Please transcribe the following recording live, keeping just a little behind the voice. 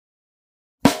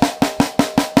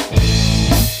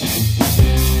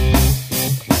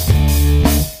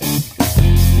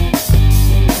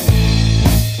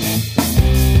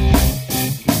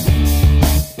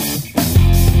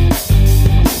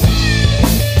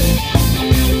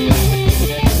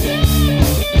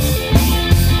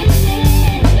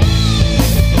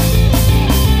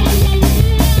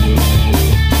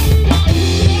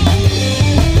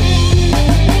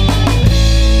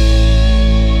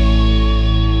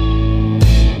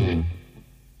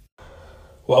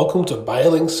Welcome to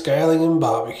Bailing, Scaling and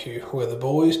Barbecue, where the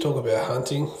boys talk about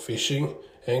hunting, fishing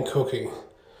and cooking.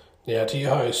 Now to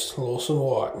your host, Lawson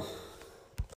White.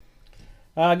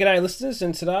 G'day listeners,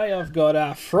 and today I've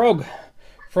got Frog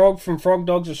from Frog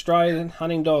Dogs Australia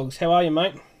Hunting Dogs. How are you,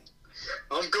 mate?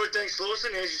 I'm good, thanks,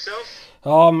 Lawson. How's yourself?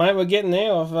 Oh, mate, we're getting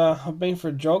there. I've been for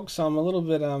a jog, so I'm a little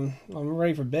bit I'm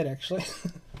ready for bed actually.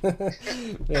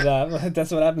 But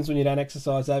that's what happens when you don't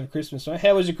exercise over Christmas, right?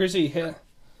 How was your Chrissy?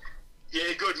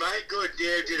 Yeah, good, mate. Good.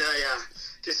 Yeah,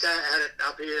 just had it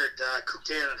up here at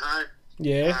Cooktown at home.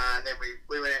 Yeah. And then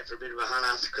we went out for a bit of a hunt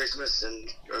after Christmas, and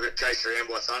I got chased around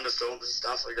by thunderstorms and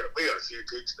stuff. We got a few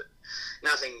pigs, but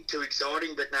nothing too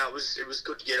exciting. But no, it was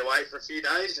good to get away for a few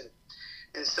days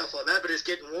and stuff like that. But it's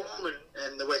getting warm,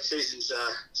 and the wet season's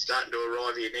starting to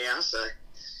arrive here now, so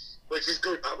which is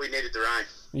good. But we needed the rain.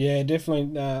 Yeah,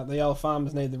 definitely. The old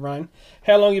farmers need the rain.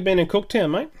 How long you been in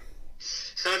Cooktown, mate?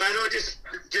 So, mate, I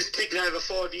just ticking over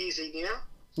 5 years here now.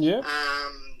 Yeah.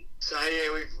 So yeah,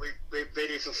 we've been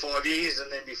here for 5 years,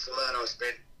 and then before that, I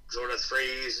spent sort of 3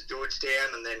 years at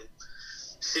Georgetown, and then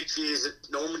 6 years at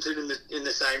Normanton in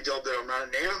the same job that I'm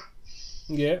running now.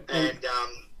 Yeah. And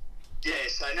yeah,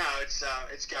 so no,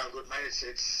 it's going good, mate.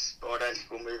 It's I don't think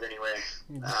we'll move anywhere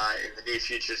in the near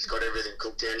future. It's got everything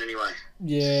cooked down anyway.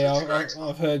 Yeah,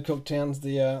 I've heard Cooktown's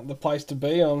the place to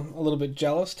be. I'm a little bit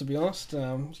jealous, to be honest.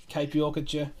 Cape York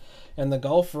at you, and the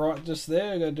golf right just there.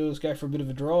 All you got to do is go for a bit of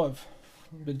a drive.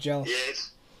 I'm a bit jealous. Yeah,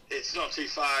 it's not too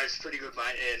far. It's pretty good,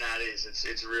 mate. Yeah, no, it is.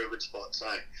 It's a real good spot. So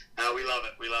we love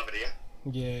it. We love it here.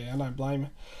 Yeah, I don't blame you.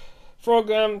 Frog,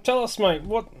 tell us, mate.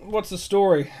 What's the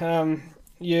story?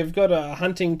 You've got a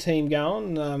hunting team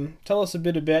going. Tell us a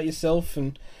bit about yourself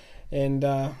and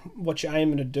what you're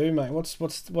aiming to do, mate.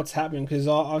 What's happening? Because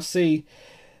I see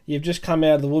you've just come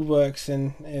out of the woodworks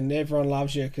and everyone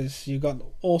loves you because you've got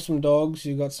awesome dogs.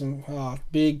 You've got some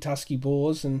big tusky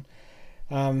boars and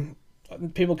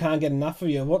people can't get enough of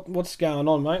you. What's going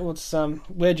on, mate?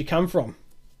 Where'd you come from?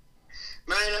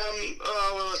 Mate,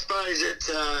 well, I suppose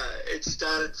it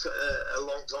started a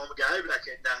long time ago, back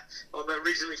in, I'm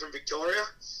originally from Victoria.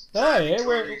 Oh, yeah,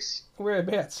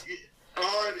 whereabouts?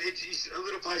 Oh, it's a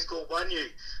little place called Bunyoo,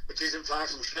 which isn't far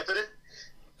from Shepparton.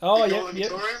 Oh,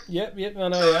 yep, I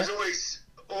know. So I was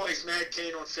always mad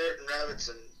keen on ferreting rabbits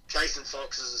and chasing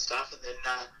foxes and stuff, and then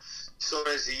sort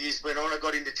of as the years went on, I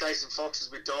got into chasing foxes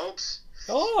with dogs.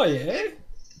 Oh, yeah.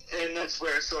 And that's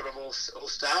where it sort of all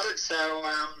started, so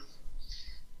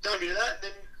done a bit of that.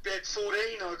 Then about 14,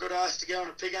 I got asked to go on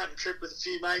a pig hunting trip with a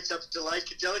few mates up to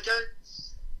Lake Jellicoe,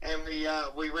 and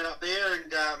we went up there,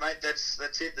 and mate, that's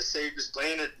it. The seed was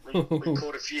planted. We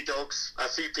caught a few pigs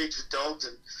with dogs,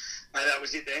 and mate, that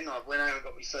was it. Then I went home and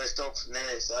got my first dog from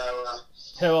there. So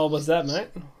how old was that, mate?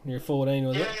 You're 14,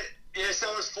 was it? Yeah.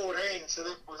 So I was 14. So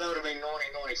that would have been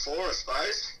 1994, I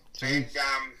suppose. Jeez.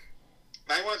 And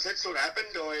mate, once that sort of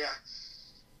happened,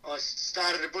 I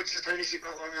started a butcher apprenticeship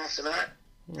not long after that.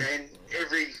 And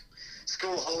every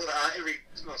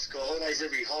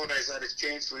holidays I had a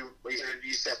chance, we had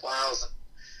New South Wales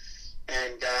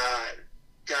and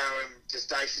go to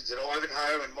stations at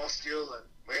Ivanhoe and Mossgiel, and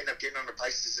we ended up getting on to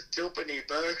places at Tilpa near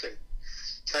Burke and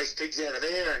chased pigs out of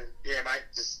there, and yeah, mate,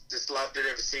 just loved it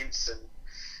ever since. And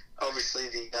obviously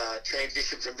the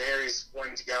transition from there is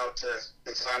wanting to go up to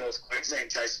the far north Queensland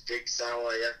and chase pigs, so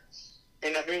I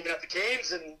ended up moving up to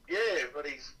Cairns, and yeah, it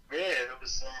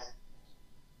was.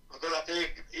 I got up there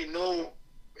in all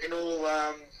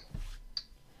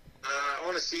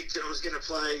honesty, I was going to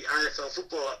play AFL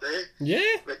football up there.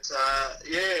 Yeah. But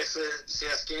for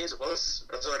South Cairns it was.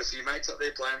 I had a few mates up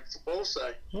there playing football,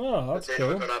 so. Oh, that's cool.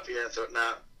 Then I got up here and thought,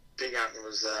 nah, pig hunting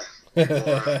was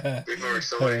a bit more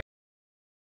exciting.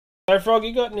 So, Frog,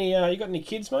 you got any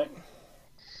kids, mate?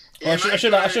 Yeah, I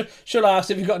should ask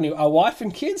if you got a wife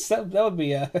and kids. That would be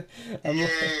yeah. I've got all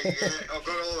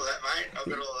of that, mate. I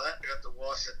got the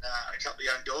wife and a couple of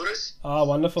young daughters. Oh,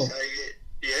 wonderful. So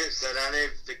so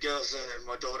the girls,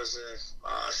 my daughters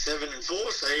are 7 and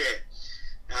 4. So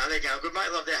yeah, they're going good, mate.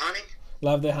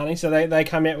 Love their hunting. So they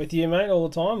come out with you, mate, all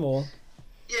the time, or?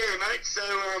 Yeah, mate. So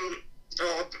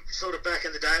sort of back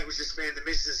in the day, it was just me and the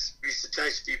missus used to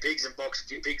chase a few pigs and box a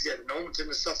few pigs out of Normanton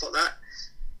and stuff like that.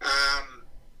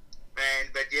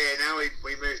 But yeah, now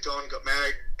we moved on, got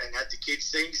married, and had the kids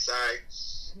thing. So,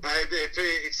 it's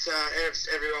as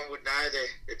everyone would know,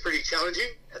 they're pretty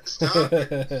challenging at the start.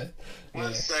 But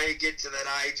once they get to that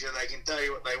age where they can tell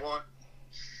you what they want,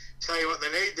 tell you what they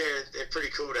need, they're pretty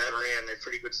cool to have around. They're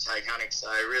pretty good to take hunting. So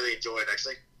I really enjoy it,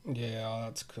 actually. Yeah,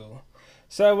 that's cool.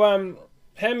 So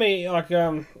how many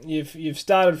you've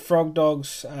started Frog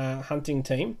Dogs hunting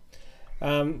team?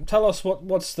 Tell us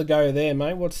what's the go there,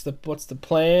 mate. What's the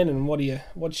plan, and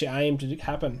what's your aim to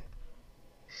happen?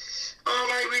 Oh,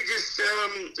 mate, we just,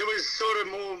 it was sort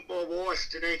of more my wife,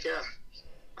 Danica,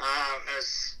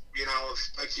 as, you know, I've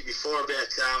spoken to you before about,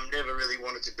 never really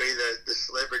wanted to be the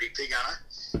celebrity pig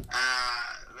hunter.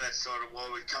 That's sort of why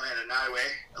we come out of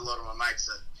nowhere. A lot of my mates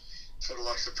are sort of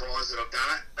like surprised that I've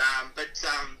done it.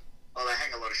 Well, they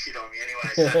hang a lot of shit on me anyway.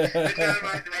 So, but no,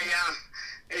 mate,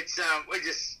 we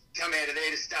just come out of there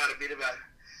to start a bit of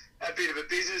a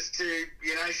business to,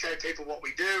 you know, show people what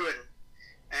we do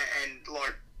and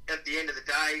like, at the end of the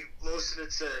day, Lawson,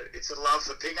 it's a love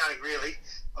for pig hunting, really.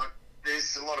 Like,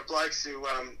 there's a lot of blokes who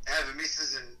have a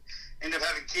missus and end up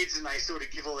having kids, and they sort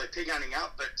of give all their pig hunting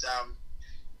up. But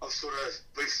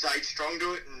we've stayed strong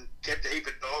to it and kept a heap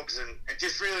of dogs, and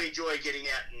just really enjoy getting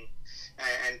out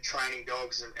and training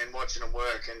dogs and watching them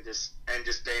work, and just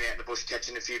being out in the bush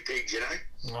catching a few pigs, you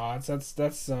know. Oh,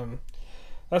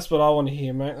 that's what I want to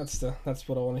hear, mate. That's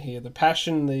what I want to hear. The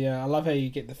passion, I love how you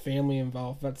get the family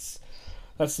involved. That's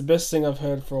the best thing I've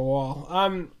heard for a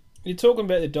while. You're talking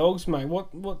about the dogs, mate.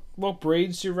 What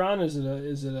breeds do you run? Is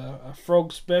it a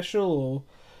frog special, or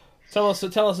tell us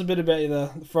a bit about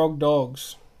the frog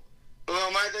dogs?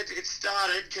 Well, mate, it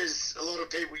started because a lot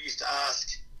of people used to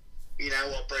ask, you know,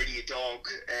 what breed of your dog,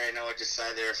 and I would just say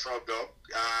they're a frog dog,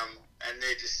 and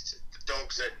they're just the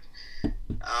dogs that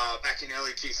back in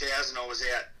early 2000 I was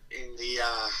out in the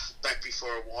back before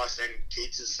a wife and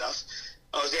kids and stuff.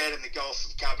 I was out in the Gulf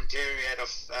of Carpentaria out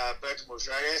of Berkham's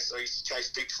Roadhouse. I used to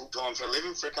chase pigs full time for a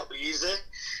living for a couple of years there,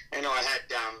 and I had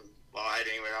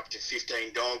anywhere up to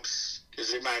 15 dogs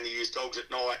because we mainly used dogs at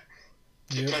night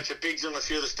to catch the pigs on a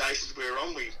few of the stations we were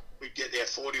on. We'd get there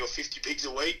 40 or 50 pigs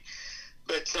a week.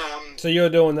 But so you're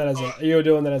doing that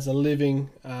as a living,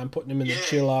 putting them in the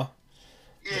chiller.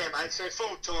 Yeah, mate. So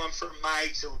full time from May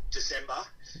till December.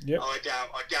 Yep. I'd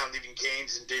go and live in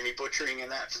Cairns and do me butchering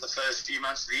and that for the first few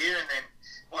months of the year, and then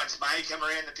once May come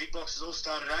around, the pig boxes all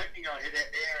started opening. I'd head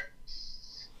out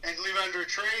there and live under a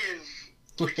tree, and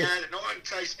we'd go out at night and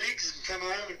chase pigs and come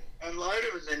home and unload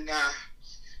them, and then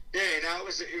it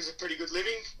was a pretty good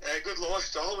living, a good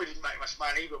lifestyle. We didn't make much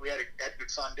money, but we had good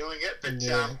fun doing it. But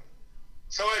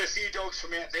so I had a few dogs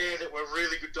from out there that were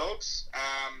really good dogs,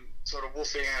 sort of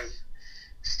wolfhound,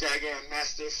 staghound,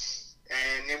 mastiff,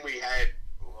 and then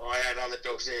I had other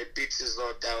dogs there, bitses,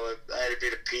 like they had a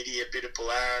bit of pity, a bit of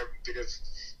bull Arab, a bit of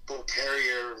bull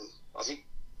terrier, and I think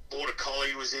border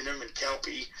collie was in them, and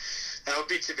kelpie. There were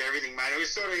bits of everything, mate. It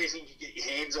was sort of anything you get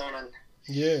your hands on, and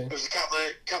there was a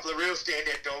couple of real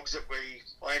standout dogs that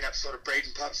I ended up sort of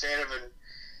breeding pups out of, and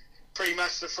pretty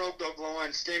much the frog dog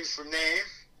line stems from there.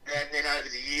 And then over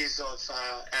the years, I've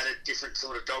added different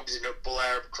sort of dogs into bull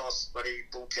Arab, cross,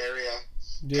 bull terrier,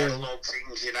 catalogue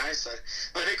things, you know. So,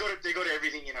 but they got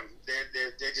everything in them.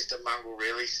 They're just a mongrel,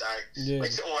 really. So,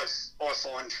 which I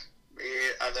find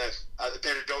are the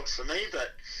better dogs for me. But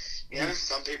you know,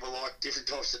 some people like different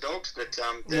types of dogs, but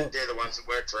they're the ones that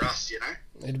work for us, you know.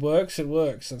 It works.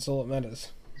 That's all that matters.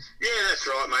 Yeah, that's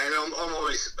right, mate. I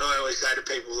always say to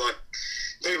people, like,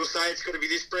 people say it's got to be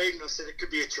this breed, and I said it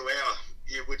could be a Chihuahua.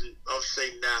 You wouldn't. I've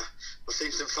seen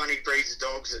some funny breeds of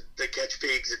dogs that catch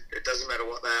pigs. It doesn't matter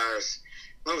what they are, as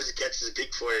long as it catches a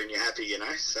pig for you and you're happy, you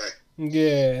know. So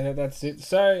yeah, that's it.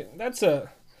 So that's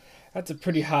a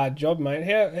pretty hard job,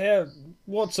 mate.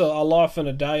 What's a life and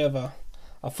a day of a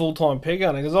full-time pig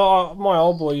hunter? Because my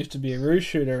old boy used to be a roost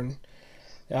shooter, and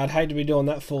I'd hate to be doing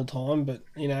that full-time. But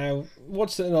you know,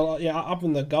 up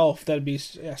in the Gulf, there'd be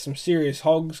some serious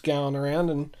hogs going around,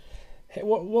 and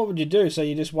what would you do? So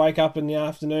you just wake up in the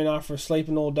afternoon after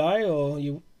sleeping all day, or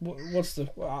what's a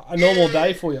normal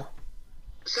day for you?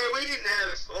 So we didn't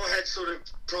have. I had sort of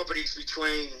properties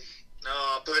between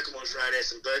Berkham's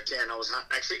Roadhouse and Burketown. I was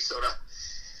hunting, actually, sort of.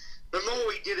 The more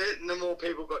we did it, and the more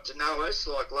people got to know us,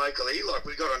 like locally. Like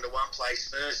we got onto one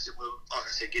place first, and we were, like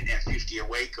I said, getting out 50 a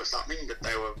week or something. But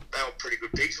they were pretty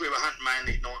good pigs. We were hunting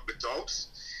mainly at night with dogs,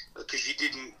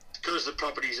 because the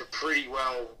properties are pretty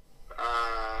well.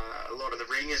 A lot of the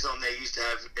ringers on there used to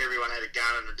have, everyone had a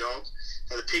gun and a dog,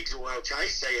 so the pigs were well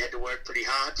chased, so you had to work pretty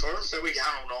hard for them. So we go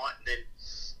all night and then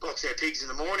box our pigs in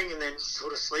the morning, and then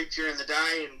sort of sleep during the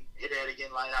day and head out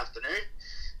again late afternoon.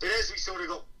 But as we sort of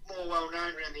got more well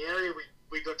known around the area,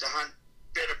 we got to hunt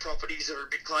better properties that are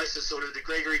a bit closer, sort of to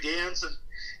Gregory Downs and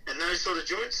those sort of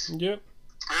joints. Yep.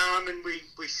 And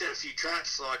we set a few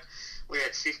traps, like we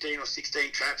had 15 or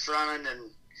 16 traps running,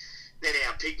 and then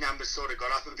our pig numbers sort of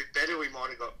got up a bit better. We might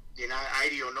have got,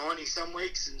 80 or 90 some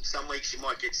weeks, and some weeks you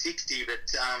might get 60. But,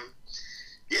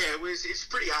 it's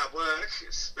pretty hard work,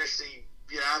 especially,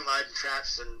 unloading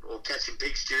traps or catching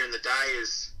pigs during the day,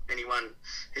 as anyone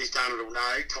who's done it will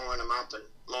know, tying them up and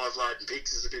live loading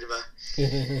pigs is a bit of a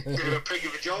pig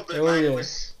of a job. But mate,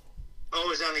 I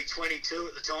was only 22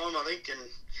 at the time, I think, and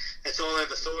that's all I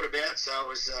ever thought about. So I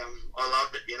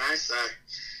loved it, So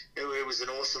it was an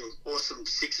awesome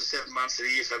 6 or 7 months of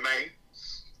the year for me.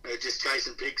 Just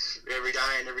chasing pigs every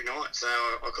day and every night. So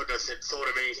I couldn't have thought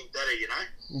of anything better,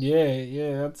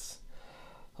 Yeah, that's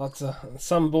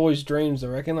some boys' dreams, I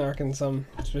reckon. Some,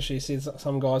 especially you see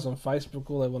some guys on Facebook,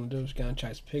 all they want to do is go and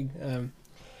chase pig.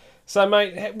 So,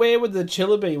 mate, where would the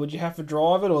chiller be? Would you have to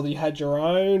drive it, or you had your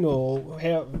own, or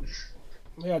how'd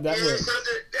that work? So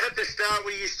at the start,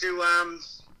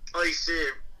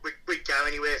 we'd go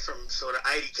anywhere from sort of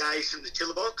 80 k's from the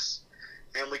chiller box,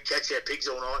 and we'd catch our pigs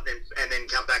all night, and then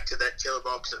come back to that chiller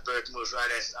box at Burton Mills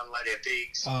Roadhouse and unload our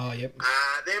pigs. Oh, yep.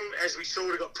 Then, as we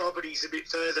sort of got properties a bit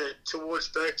further towards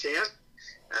Burketown,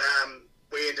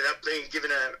 we ended up being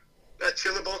given a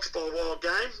chiller box by Wild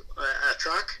Game, a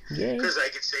truck, because they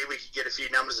could see we could get a few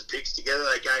numbers of pigs together.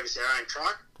 They gave us our own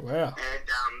truck. Wow.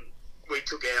 And we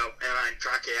took our own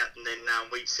truck out, and then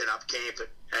we'd set up camp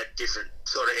at different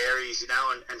sort of areas, and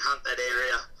hunt that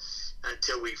area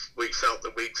until we felt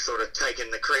that we'd sort of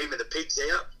taken the cream of the pigs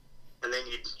out, and then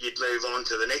you'd move on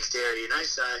to the next area,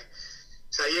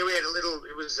 So yeah, we had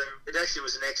it actually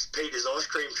was an ex-Peter's ice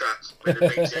cream truck with the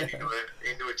pigs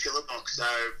into a chiller box, so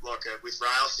with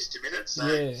rail system in it. So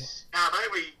mate,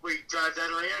 we drove that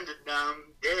around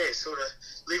and sort of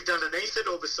lived underneath it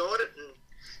or beside it, and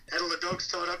had all the dogs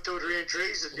tied up to it around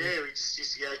trees, and we just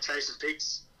used to go chasing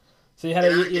pigs. So you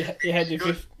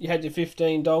had your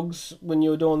 15 dogs when you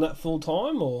were doing that full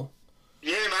time, or?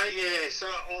 Yeah, mate. Yeah. So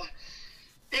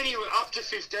anyway, up to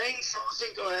 15. So I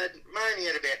think I mainly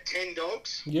had about 10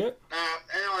 dogs. Yep.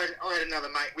 And I had another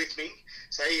mate with me,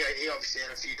 so he obviously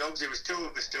had a few dogs. There was 2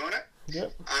 of us doing it.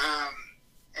 Yep.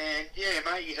 And yeah,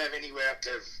 mate, you'd have anywhere up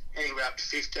to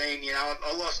 15.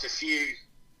 I lost a few.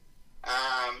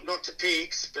 Not to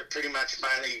pigs, but pretty much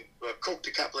mainly cooked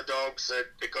a couple of dogs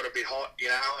that got a bit hot,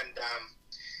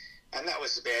 and that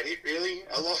was about it, really.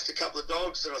 I lost a couple of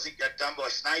dogs that I think got done by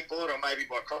snakebite or maybe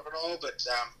by crocodile, but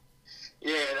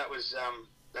that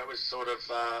was sort of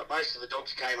most of the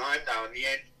dogs came home though in the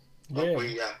end.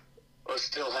 Yeah. I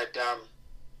still had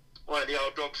one of the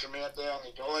old dogs from out there, and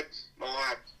he died.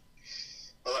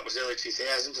 Well, that was early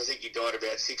 2000s. I think he died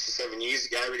about 6 or 7 years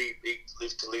ago, but he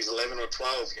lived till he was 11 or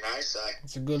 12, so...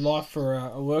 It's a good life for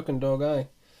a working dog, eh?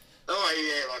 Oh,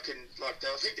 yeah, I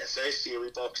think the first year we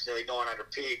boxed nearly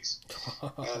 900 pigs.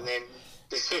 And then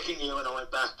the second year when I went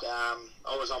back,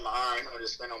 I was on my own. I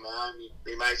just went on my own.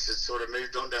 My mates had sort of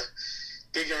moved on to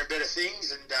bigger and better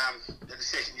things, and then the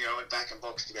second year I went back and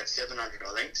boxed about 700,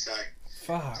 I think, so...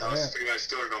 I was pretty much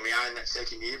doing it on my own that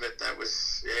second year, but that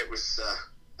was... it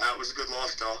was a good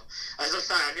lifestyle. As I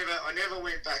say, I never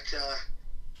went back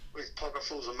with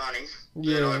pocketfuls of money.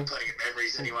 Yeah. But I had plenty of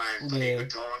memories anyway, and plenty of good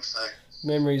times. So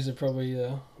memories are probably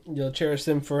you'll cherish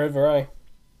them forever, eh?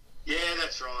 Yeah,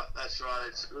 that's right.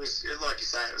 It was like you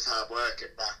say, it was hard work,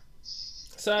 and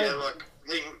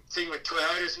thing with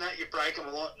Toyotas and that, you break them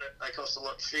a lot, and they cost a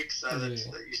lot to fix. So that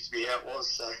used to be how it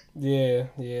was. So yeah,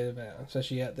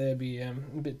 especially out there, it'd be a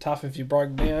bit tough if you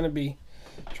broke down. It'd be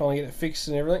trying to get it fixed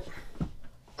and everything.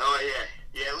 Oh,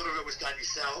 yeah. A lot of it was done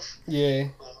yourself. Yeah.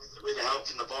 With the help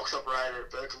from the box operator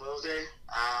at Burton Mills there.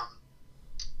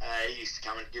 He used to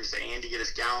come and give us a hand to get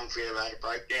us going if we ever had a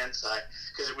breakdown. So,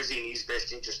 because it was in his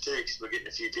best interest too, because we're getting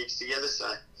a few pigs together.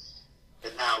 So,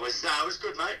 but no, it was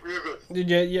good, mate. Real good.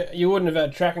 Did you wouldn't have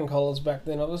had tracking collars back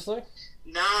then, obviously?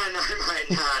 No, mate.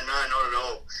 No, not at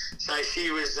all. So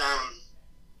she was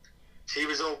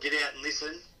all get out and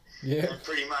listen. Yeah. And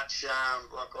pretty much, I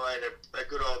had a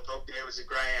good old dog there. It was a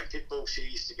Greyhound Pit Bull. She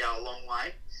used to go a long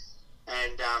way.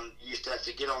 And you used to have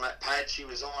to get on that pad she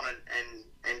was on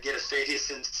and get a fair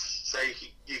distance so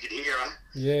you could hear her.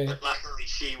 Yeah. But luckily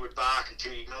she would bark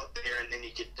until you got there, and then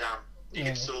you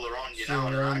could stool her on,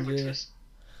 on her own, which was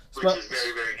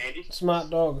very, very handy. Smart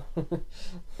dog.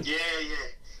 Yeah.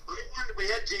 We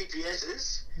had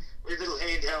GPSs. We had little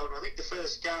handheld. I think the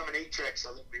first Garmin E-Trax,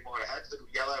 I think we might have had, the little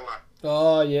yellow one.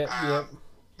 Oh, yeah.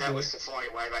 That was to find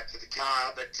your way back to the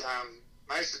car, but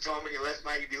most of the time when you left,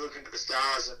 mate, you'd be looking to the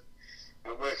stars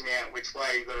and working out which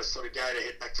way you've got to sort of go to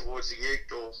head back towards the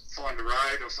ute or find a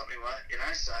road or something like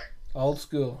that, so... Old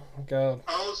school, God.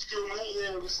 Old school, mate,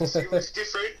 yeah, it was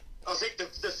different. I think the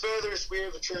furthest we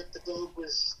ever tracked the dog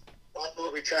was one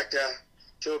night we tracked her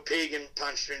to a pig and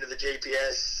punched her into the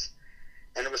GPS,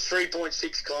 and it was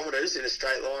 3.6 kilometres in a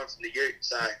straight line from the ute,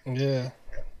 so... Yeah.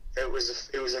 It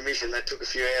was a mission that took a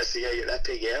few hours to get that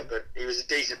pig out, but he was a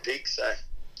decent pig, so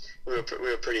we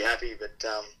were pretty happy, but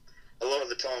a lot of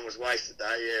the time was wasted though.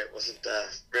 Yeah, it wasn't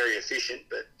very efficient,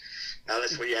 but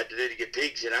that's what you had to do to get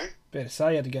pigs, you know. Better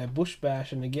say you had to go bush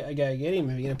bash and go get him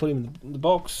if you're going to put him in the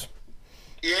box.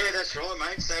 Yeah, that's right,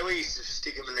 mate. So we used to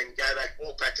stick him and then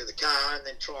walk back to the car, and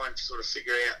then try and sort of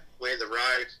figure out where the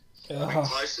road went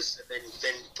closest, and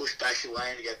then push bash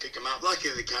away and go pick him up.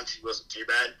 Luckily, the country wasn't too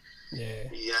bad. Yeah.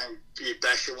 You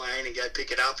bash away and go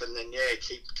pick it up, and then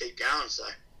keep going. So.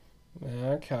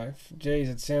 Okay. Jeez,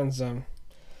 it sounds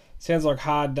like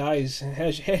hard days.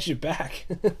 How's your back?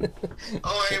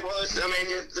 Oh, it was. I mean,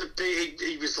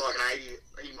 he was like an 80.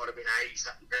 He might have been 80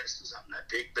 something breast or something that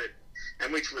big,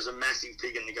 and which was a massive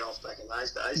pig in the Gulf back in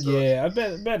those days. Yeah, I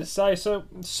about to say. So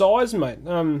size, mate.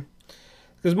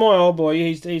 Because my old boy,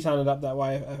 he's hunted up that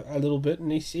way a little bit,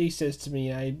 and he says to me,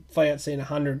 you know, he'd flat out seen a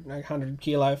 100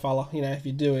 kilo fella. You know, if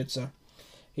you do it, so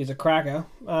he's a cracker.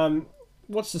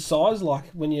 What's the size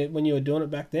like when you were doing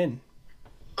it back then?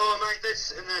 Oh, mate,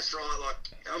 that's right. Like,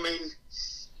 I mean,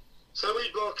 so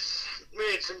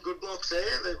we had some good blocks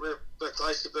there that were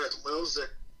close to Burke and Wills that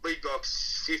we'd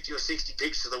box 50 or 60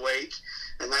 pigs for the week,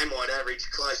 and they might average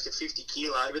close to 50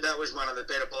 kilo, but that was one of the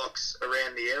better blocks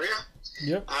around the area.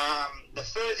 Yep. The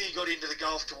further you got into the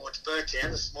Gulf towards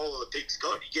Burketown, the smaller the pigs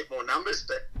got. You get more numbers,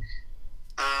 but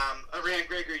around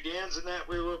Gregory Downs and that,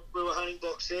 we were hunting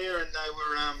blocks there, and they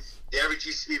were the average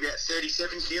used to be about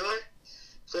 37 kilo,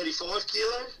 35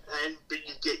 kilo, but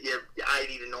you get your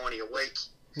 80 to 90 a week.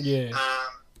 Yeah.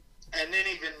 And then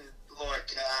even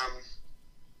like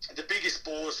the biggest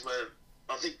boars were,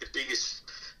 I think the biggest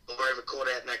boar I ever caught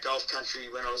out in that Gulf country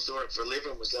when I was doing it for a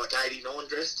living was like 89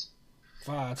 dressed.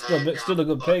 Wow, it's still a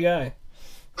good pig, eh?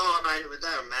 Oh, mate, they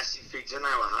were massive pigs and they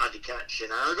were hard to catch, you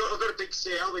know. I've got a big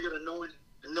sow. We got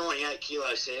a 98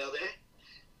 kilo sow there.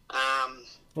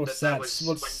 What's that?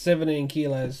 What's 17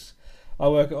 kilos? I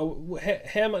work.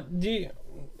 How much do you?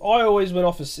 I always went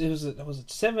off. Was it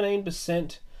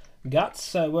 17% guts?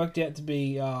 So it worked out to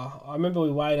be. I remember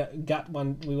we weighed up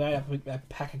a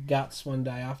pack of guts one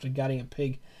day after gutting a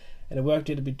pig, and it worked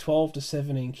out to be 12 to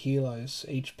 17 kilos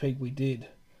each pig we did.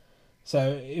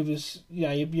 So it was, you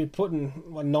know, you're putting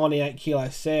a 98 kilo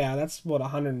sow. That's what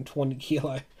 120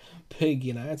 kilo pig.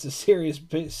 You know, it's a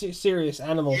serious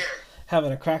animal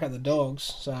having a crack at the dogs.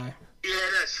 So. Yeah,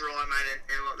 that's right, mate.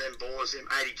 And like them boars, them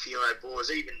 80 kilo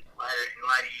boars, even in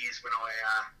later years when I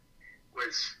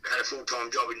had a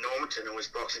full-time job in Normanton and was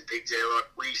boxing pigs there, like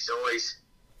we used to always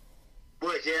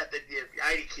work out that your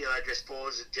 80 kilo dress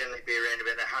boars would generally be around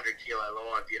about 100 kilo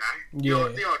live, you know?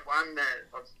 Yeah. The odd one,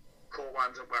 I've caught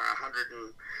ones that were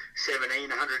 117,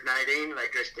 118, they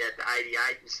dressed out to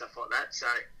 88 and stuff like that. So,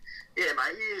 yeah,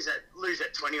 mate, you lose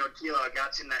that 20-odd kilo of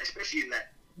guts in that, especially in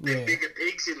that. The bigger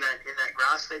pigs in that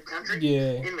grass-fed country.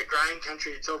 Yeah. In the grain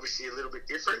country, it's obviously a little bit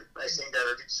different. They seem to have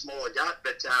a bit smaller gut,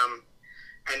 but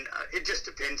it just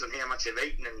depends on how much they've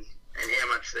eaten and how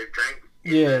much they've drank.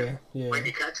 When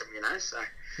you catch them, you know. So.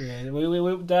 Yeah,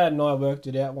 we Dad and I worked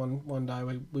it out one day.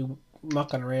 We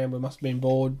mucking around. We must have been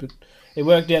bored, but it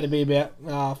worked out to be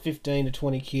about 15 to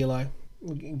 20 kilo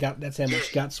gut. That's how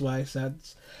much guts weigh. So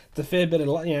it's a fair bit of,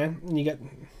 you know, and you get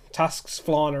tusks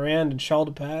flying around and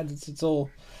shoulder pads.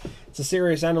 It's a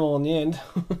serious animal in the end.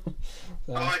 So.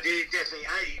 Oh, dude, definitely.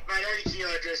 80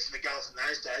 kilo dress in the Gulf in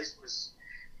those days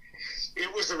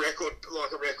was a record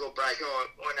breaker. I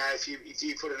know if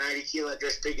you put an 80 kilo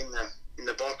dress pig in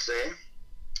the box there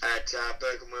at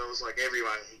Burke and Wills, like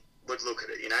everyone would look at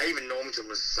it. You know, even Normanton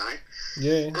was the same.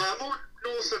 Yeah. More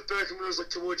north of Burke and Wills, like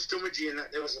towards Doomadgee, and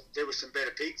that there was some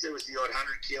better pigs. There was the odd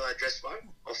 100 kilo dress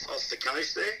one off the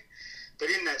coast there. But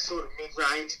in that sort of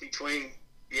mid-range between,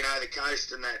 you know, the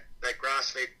coast and that good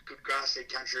grass-fed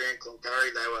country around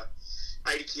Cloncurry, they were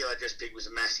 80 kilo dress pig was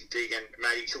a massive pig, and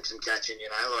mate, he took some catching, you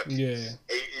know, like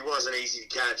he wasn't easy to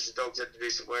catch. The dogs had to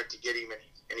do some work to get him,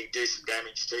 and he'd do some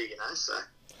damage too, you know.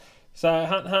 So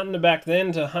hunting back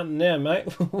then to hunting now,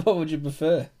 mate. What would you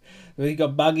prefer? We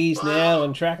got buggies now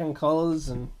and tracking collars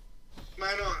and.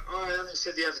 Mate, I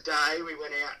said the other day, we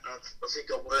went out, and I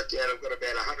think I worked out I've got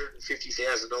about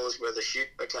 $150,000 worth of shit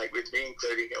I take with me,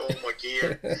 including all my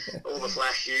gear, all the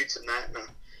flash shoots and that. And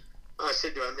I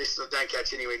said to him, I don't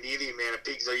catch anywhere near the amount of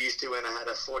pigs I used to when I had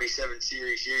a 47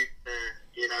 series ute,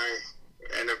 you know,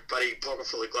 and a bloody pocket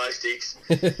full of glow sticks,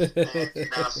 and, you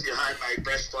know, a few homemade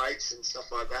breastplates and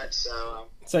stuff like that.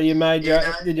 So you made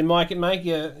did you make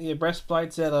your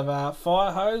breastplates out of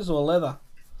fire hose or leather?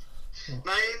 Mate,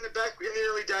 in the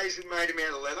early days, we made them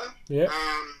out of leather. Yeah.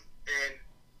 And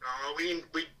we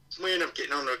ended up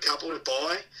getting onto a couple to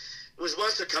buy. It was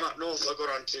once I come up north, I got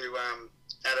onto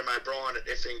Adam O'Brien at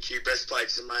FNQ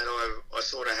Breastplates, and mate, I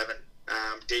sort of haven't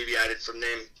deviated from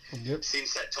them Yep.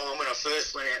 since that time. When I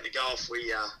first went out in the Gulf, I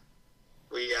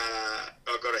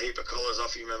got a heap of collars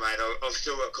off him, mate. I've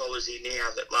still got collars here now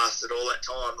that lasted all that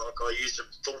time. Like, I used them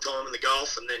full time in the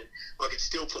Gulf, and then I could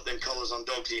still put them collars on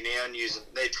dogs here now and use them.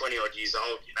 They're 20 odd years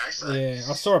old, you know. So Yeah,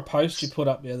 I saw a post you put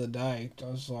up the other day. I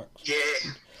was like,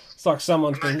 yeah, it's like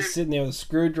someone's been Mate, sitting there with a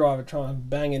screwdriver trying to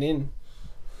bang it in.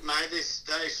 mate.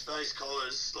 Those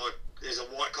collars, like, there's a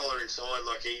white collar inside.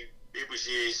 Like, it was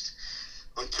used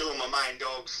on two of my main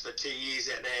dogs for 2 years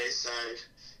out there. So,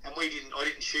 and I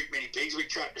didn't shoot many pigs. We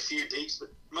trapped a few pigs, but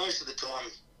most of the time,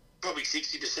 probably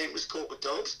 60% was caught with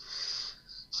dogs.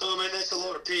 So, I mean, that's a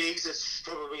lot of pigs. That's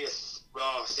probably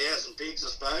 1,000 pigs, I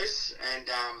suppose. And,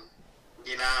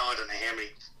 you know, I don't know how many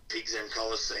pigs them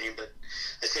collars seen, but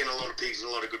I've seen a lot of pigs and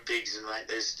a lot of good pigs, and, mate,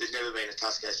 there's never been a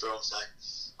Tuscas throw 'em, so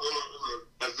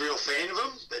I'm a real fan of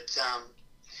them. But,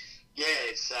 yeah,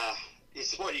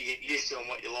 it's what you get used to and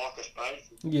what you like, I suppose.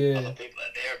 Yeah. Other people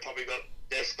out there have probably got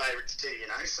their favourites too, you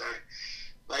know. So,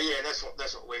 but yeah, that's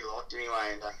what we liked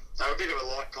anyway. And they were a bit of a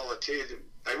light collar too.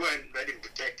 They didn't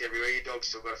protect everywhere. Your dog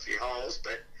still got a few holes,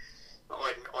 but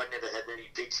I never had many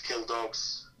pigs kill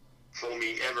dogs for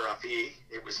me ever up here.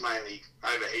 It was mainly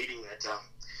overheating that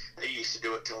they used to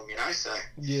do it to them, you know. So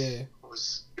Yeah. it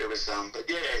was but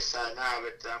yeah. So no,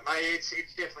 but mate, it's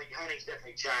definitely, hunting's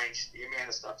definitely changed. The amount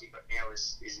of stuff you got now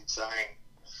is insane.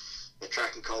 The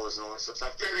tracking collars and all that sort of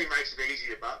stuff definitely makes it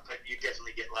easier, but you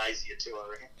definitely get lazier too, I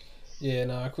reckon. Yeah,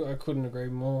 no, I couldn't agree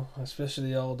more.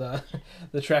 Especially the old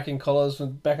the tracking collars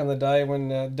from back in the day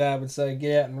when Dad would say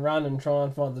get out and run and try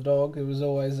and find the dog. It was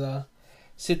always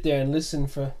sit there and listen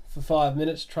for 5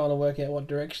 minutes trying to work out what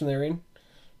direction they're in.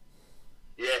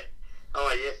 Yeah.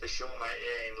 Oh yeah, for sure, mate.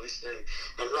 Yeah, and listen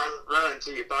and run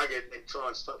until you bug it and try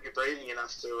and stop your breathing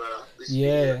enough to listen to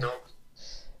your dog.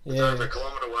 It's over a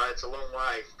kilometre away. It's a long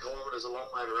way. A kilometre's a long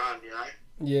way to run, you know.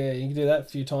 Yeah, you can do that a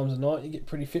few times a night. You get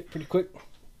pretty fit pretty quick.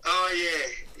 Oh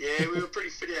yeah. We were pretty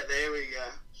fit out there. We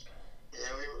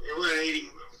weren't eating,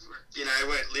 you know,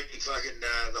 weren't living fucking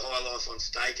the high life on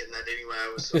steak and that anyway.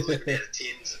 We were sort of living out of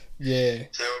tins. Yeah.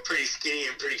 So we're pretty skinny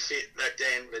and pretty fit back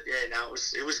then. But yeah, no,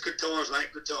 it was good times,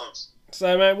 mate. Good times.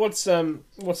 So, mate, what's the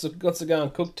go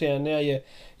in Cooktown now?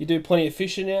 You do plenty of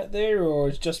fishing out there, or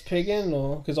it's just pigging,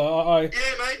 or because I Yeah,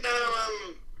 mate.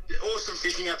 No, awesome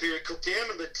fishing up here at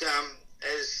Cooktown. But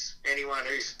as anyone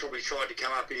who's probably tried to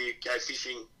come up here, go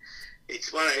fishing,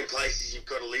 it's one of the places you've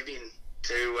got to live in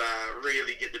to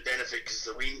really get the benefit, because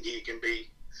the wind here can be,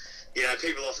 you know,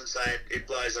 people often say it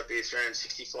blows up here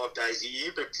 365 days a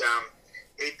year, but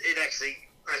it actually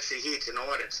here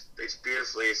tonight, it's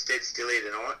beautifully, it's dead still here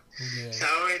tonight. Yeah. So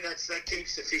I mean, that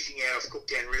keeps the fishing out of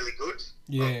Cooktown really good.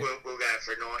 Yeah. We'll go out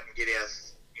for a night and get our,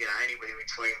 you know, anywhere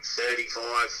between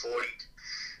 35, 40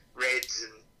 reds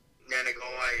and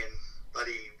nanagai and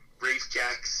bloody reef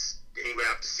jacks, anywhere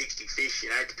up to 60 fish, you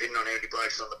know, depending on how many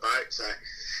blokes on the boat. So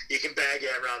you can bag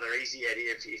out rather easy out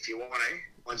here if you want to,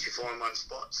 once you find one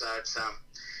spot. So it's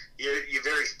you're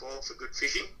very spoiled for good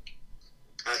fishing.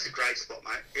 It's a great spot,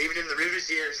 mate. Even in the rivers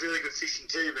here, it's really good fishing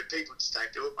too, but people just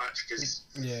don't do it much because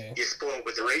you're spoiled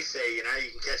with the reef there, you know. You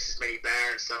can catch as many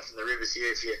bar and stuff in the rivers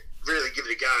here if you really give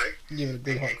it a go. give it a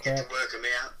good hot and crack. get to work them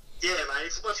out. Yeah, mate,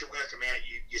 if once you work them out,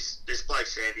 there's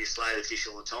blokes around here slay the fish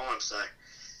all the time, so...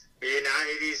 Yeah, no,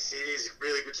 it is a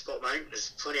really good spot, mate.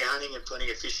 There's plenty of hunting and plenty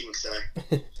of fishing, so...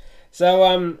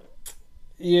 So,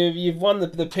 you've won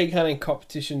the pig hunting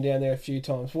competition down there a few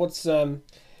times. What's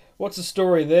the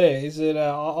story there? Is it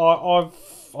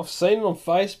I've seen it on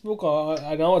Facebook.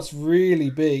 I know it's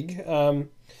really big.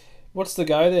 What's the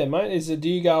go there, mate? Do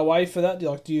you go away for that?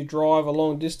 Do you drive a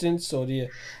long distance, or do you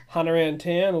hunt around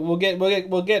town? We'll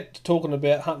get to talking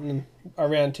about hunting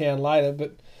around town later.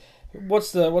 But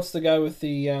what's the go with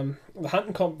the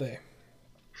hunting comp there?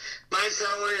 Mate, so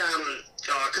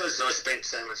because I spent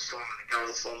so much time in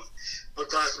the Gulf, I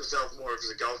class myself more as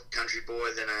a Gulf country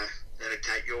boy than a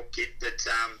Cape York kid. But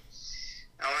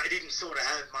I didn't sort of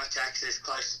have much access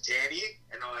close to town here,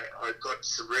 and I got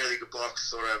some really good blocks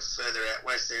sort of further out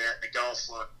west there out in the Gulf,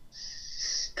 like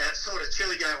sort of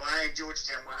Chilligo Way and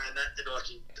Georgetown Way, and that I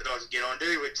can get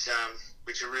onto, which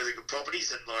are really good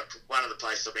properties, and like one of the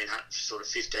places I've been hunting for sort of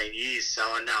 15 years, so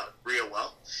I know it real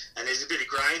well. And there's a bit of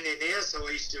grain there now, so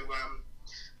I used to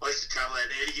travel out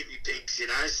there to get me pigs, you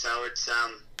know. So it's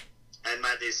and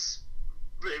mate, there's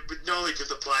with knowledge of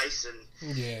the place and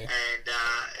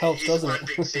helps, is doesn't one it?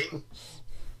 big thing.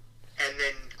 And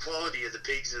then quality of the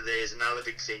pigs are there is another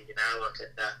big thing, you know. Like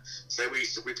so we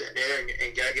used to whip out there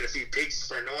and go get a few pigs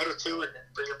for a night or two and then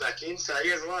bring them back in. So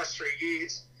the last 3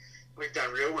 years we've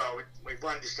done real well. We've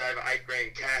won just over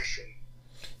 $8,000 cash, and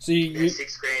So you know,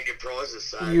 $6,000 in prizes.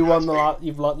 So you won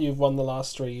you've won the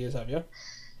last 3 years, have you?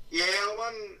 Yeah, I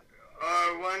won.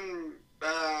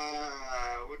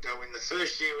 What did I win? The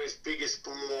first year was biggest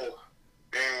ball,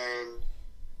 and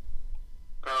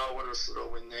what else did I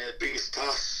win there? Biggest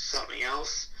toss, something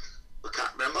else. I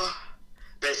can't remember.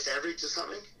 Best average or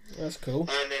something. That's cool.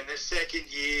 And then the second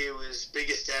year was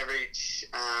biggest average,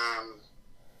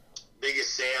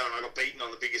 biggest sow, and I got beaten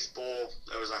on the biggest ball.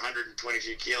 That was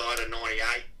 122 kilo. I had a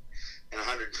 98 and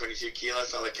 122 kilo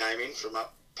fella came in from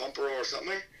up Pompero or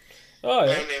somewhere. Oh,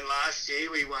 yeah. And then last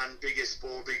year we won biggest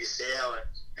ball, biggest sow,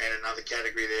 and another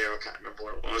category there. I can't remember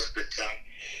what it was, but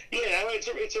yeah,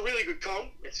 it's a really good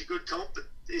comp. It's a good comp, but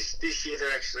this year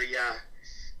they're actually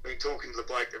been talking to the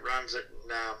bloke that runs it,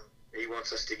 and he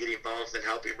wants us to get involved and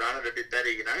help him run it a bit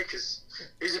better, you know, because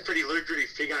it's a pretty lucrative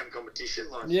pig hunting competition.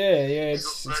 Like,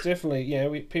 it's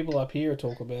definitely, people up here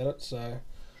talk about it, so.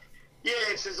 Yeah,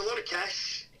 there's a lot of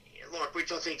cash, like,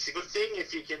 which I think is a good thing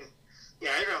if you can,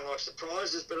 everyone likes the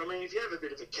prizes, but I mean, if you have a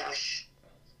bit of a cash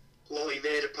lolly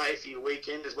there to pay for your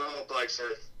weekend as well, blokes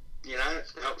have, it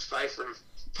helps pay for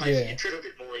your trip a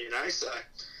bit more, so.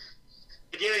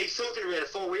 But he's talking about a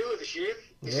four-wheeler this year.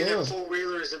 He's going to have a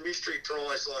four-wheeler as a mystery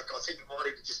prize, like I think it might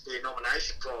even just be a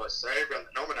nomination prize. So everyone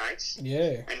that nominates and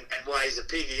weighs a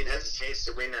pig in has a chance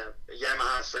to win a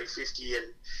Yamaha 350,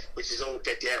 which is all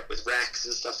decked out with racks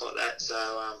and stuff like that.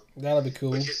 So that'll be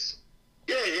cool. Which is,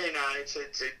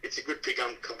 it's a good pig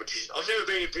hunting competition. I've never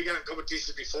been in pig hunting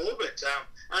competitions before, but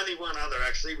only one other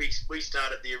actually. We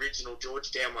started the original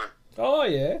Georgetown one. Oh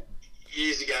yeah.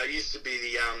 Years ago, it used to be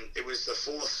it was the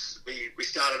fourth. We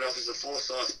started off as the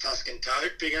Forsyth Tuscan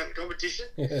Toad pig hunting competition,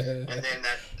 and then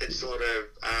that sort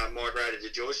of migrated to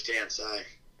Georgetown. So,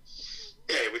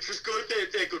 yeah, which was good.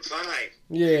 They're good fun, eh?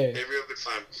 Yeah, they're real good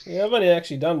fun. Yeah, I've only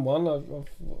actually done one. I've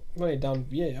only done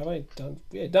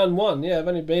done one. Yeah, I've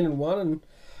only been in one, and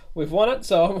we've won it.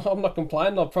 So I'm not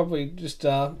complaining. I'll probably just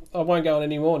I won't go on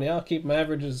any more now. I'll keep my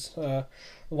averages.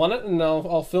 Won it, and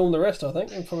I'll film the rest. I think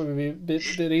it'll probably be a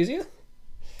bit easier.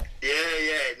 Yeah.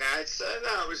 No,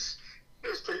 it was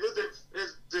pretty good.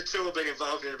 The two have been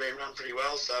involved and have been run pretty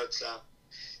well. So it's they're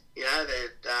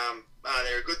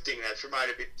a good thing. They promote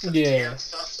a bit for the town and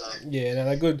stuff. So yeah, no,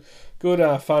 they're good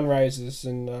fundraisers,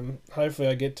 and hopefully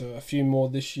I get to a few more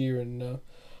this year, and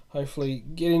hopefully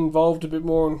get involved a bit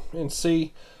more and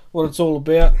see what it's all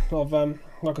about. I've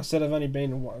like I said, I've only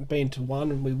been to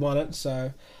one, and we won it.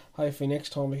 So hopefully next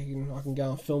time I can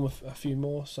go and film a few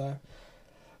more. So.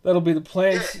 That'll be the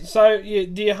plan. Yeah. So,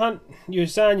 do you hunt? You're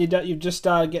saying you've just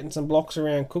started getting some blocks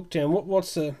around Cooktown.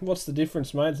 What's the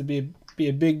difference, mate? It'd be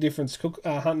a big difference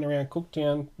hunting around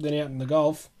Cooktown than out in the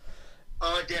Gulf.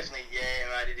 Oh, definitely, yeah,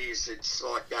 mate. It is. It's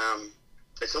like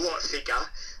it's a lot thicker.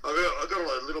 I've got a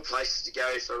lot of little places to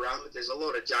go for a run, but there's a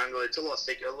lot of jungle. It's a lot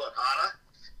thicker, a lot harder.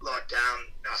 Like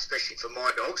especially for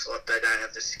my dogs, like they don't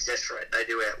have the success rate they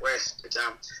do out west. But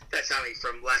that's only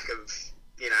from lack of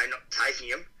not taking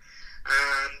them.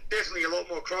 Definitely a lot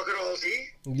more crocodiles here.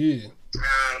 Yeah.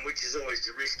 Which is always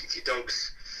the risk if your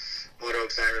dogs. My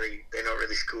dogs they're not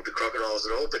really schooled to crocodiles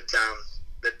at all, but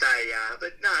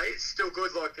no, it's still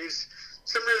good. Like there's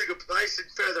some really good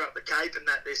places further up the Cape, and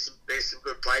that there's some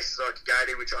good places I could go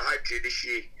to, which I hope to this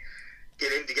year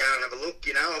get in to go and have a look.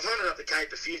 I've hunted up the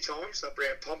Cape a few times, up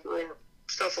around Pompero,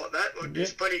 stuff like that. Like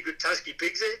there's plenty of good tusky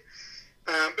pigs there.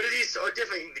 But it is, I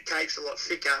definitely think the Cape's a lot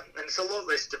thicker, and it's a lot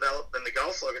less developed than the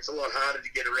Gulf. Like, it's a lot harder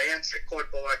to get around, so quad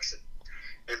bikes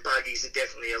and buggies are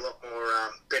definitely a lot more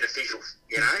beneficial,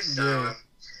 So,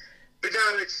 but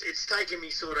no, it's taken me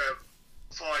sort of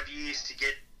 5 years to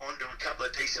get onto a couple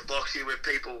of decent blocks here where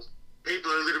people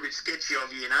are a little bit sketchy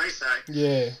of you, So,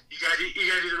 yeah, you go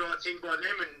do the right thing by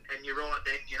them, and you're right.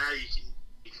 Then you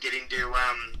can get into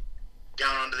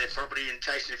going onto their property and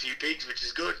chasing a few pigs, which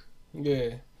is good.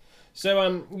 Yeah.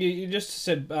 So you just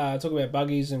said talk about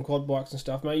buggies and quad bikes and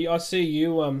stuff, mate. I see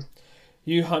you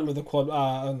you hunt with a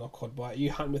not quad bike. You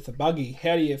hunt with a buggy.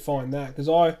 How do you find that? Because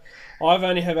I've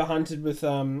only ever hunted with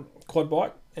quad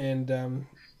bike, and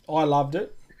I loved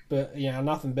it. But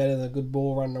nothing better than a good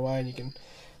ball running away, and you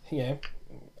can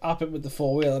up it with the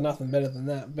four-wheeler. Nothing better than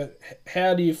that. But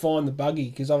how do you find the buggy?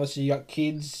 Because obviously you got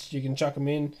kids, you can chuck them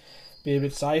in, be a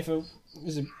bit safer.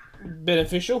 Is it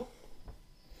beneficial?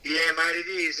 Yeah, mate, it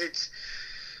is. It's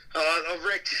I've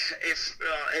wrecked, if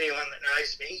anyone that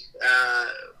knows me,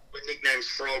 with nicknames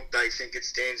Frog, they think it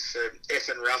stands for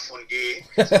effing rough on gear.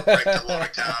 I've wrecked a lot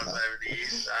of cars over the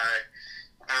years. So,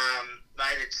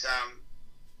 mate, it's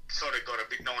sort of got a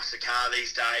bit nicer car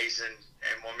these days, and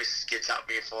my missus gets up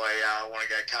me if I want to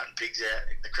go cutting pigs out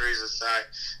in the cruiser. So,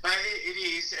 mate, it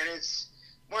is, and it's,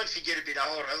 once you get a bit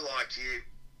older, like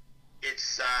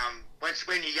it's once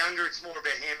when you're younger, it's more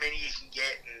about how many you can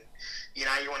get, and you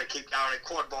know you want to keep going. And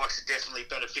quad bikes are definitely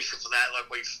beneficial for that. Like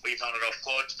we've hunted off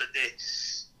quads, but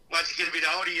once you get a bit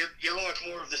older, you like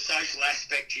more of the social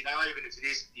aspect. You know, even if it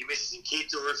is your missus and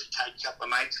kids, or if you take a couple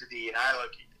of mates with you. You know,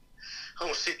 like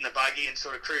I'll sit in the buggy and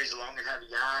sort of cruise along and have a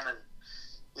yarn, and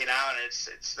you know, and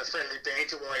it's the friendly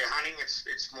banter while you're hunting.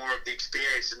 It's more of the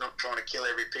experience and not trying to kill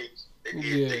every pig that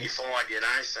you find, you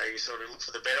know. So you sort of look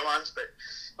for the better ones, but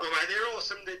anyway, they're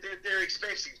awesome. They're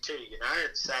expensive too, you know.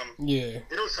 It's they're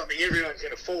not something everyone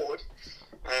can afford.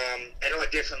 And I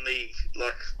definitely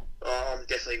I'm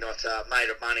definitely not made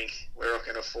of money where I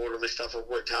can afford all this stuff. I've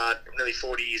worked hard. I'm nearly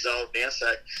 40 years old now, so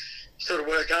you sort of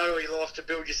work hard all your life to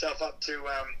build yourself up to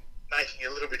making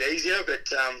it a little bit easier. But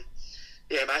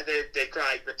yeah, mate, they're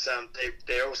great, but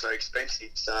they're also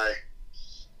expensive. So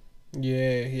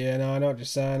yeah, no, I know what you're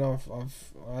saying.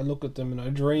 I look at them and I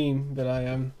dream, but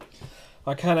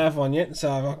I can't have one yet, so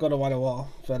I've got to wait a while.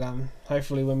 But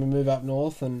hopefully when we move up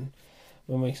north and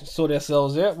when we sort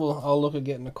ourselves out, I'll look at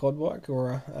getting a quad bike,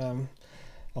 or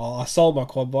I sold my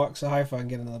quad bike, so hopefully I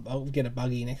can I'll get a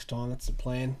buggy next time. That's the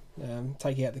plan.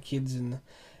 Take out the kids and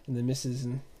the missus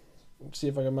and see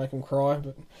if I can make them cry,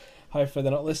 but hopefully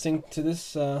they're not listening to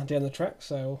this down the track,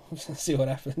 so we'll see what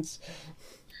happens.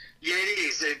 Yeah, it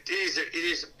is. It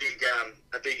is a big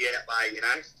outlay, you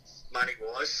know, money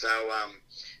wise. So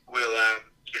we'll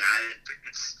you know,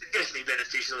 it's definitely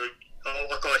beneficial.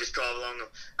 Like I just drive along,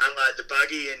 unload the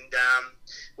buggy, and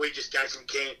we just go from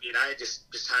camp, you know, just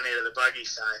hunt out of the buggy.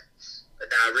 So, but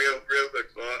no, real good.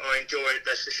 I enjoy it,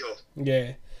 that's for sure.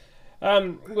 Yeah.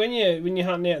 When you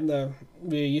hunting out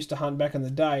we used to hunt back in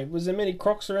the day, was there many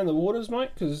crocs around the waters,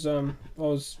 mate? Because I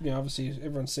was, you know, obviously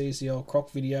everyone sees the old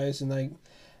croc videos, and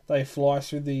they fly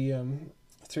through the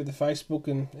Facebook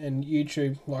and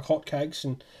YouTube like hotcakes,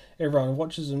 and everyone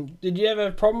watches them. Did you ever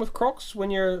have a problem with crocs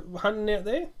when you're hunting out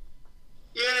there?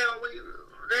 Yeah,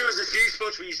 there was a few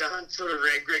spots we used to hunt sort of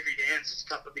around Gregory Downs. There's a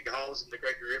couple of big holes in the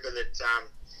Gregory River that I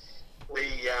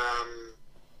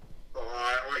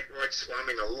swam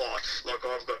in a lot. Like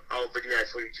I've got old video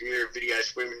footage here, video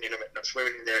swimming in them, not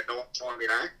swimming in there at night time, you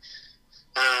know.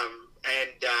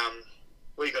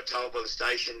 We got told by the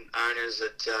station owners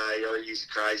that you're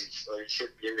crazy, so you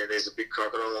shouldn't be in there. There's a big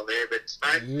crocodile on there, but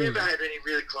mate, never had any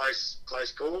really close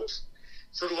calls.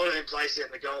 So a lot of them places out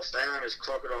in the Gulf, they aren't as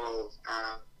crocodile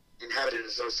inhabited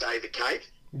as I say the Cape.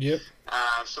 Yep.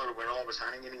 Sort of when I was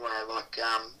hunting anyway. Like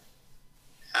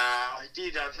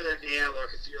I've heard now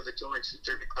like a few of the joints that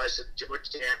are a bit closer to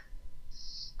Georgetown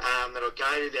that I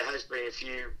go to. There has been a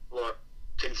few like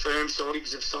confirmed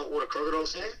sightings of saltwater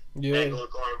crocodiles there. Yeah. And like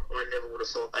I never would have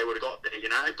thought they would have got there, you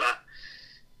know. But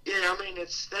yeah, I mean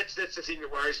that's the thing that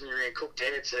worries me around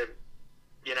Cooktown. It's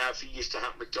you know, if you used to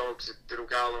hunt with dogs that'll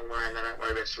go a long way and they don't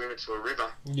worry about swimming to a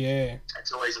river. Yeah.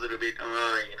 It's always a little bit, you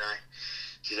know,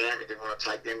 geez, I didn't want to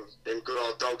take them good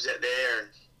old dogs out there and,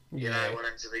 you know, what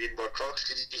happens if they get by crocs?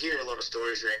 Because you hear a lot of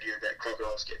stories around here about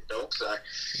crocodiles getting dogs, so.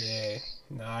 Yeah.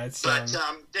 No, it's... But,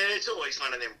 it's always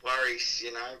one of them worries,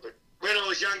 you know, but when I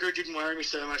was younger, it didn't worry me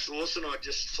so much, Lawson. I'd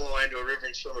just fly into a river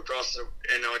and swim across it,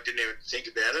 and I didn't even think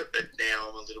about it. But now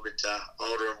I'm a little bit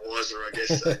older and wiser, I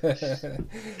guess. So. And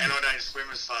I don't swim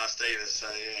as fast either, so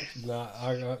yeah. No,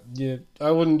 I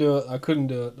wouldn't do it. I couldn't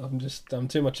do it. I'm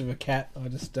too much of a cat. I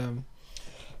just I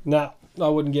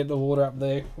wouldn't get the water up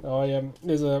there. I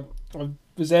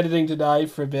was editing today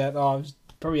for about. I was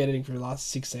probably editing for the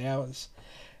last 6 hours,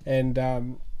 and I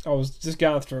was just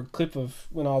going through a clip of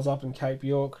when I was up in Cape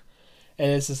York. And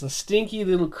it's just a stinky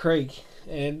little creek,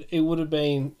 and it would have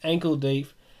been ankle deep.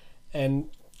 And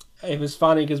it was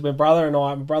funny because my brother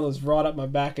was right up my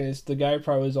back, and the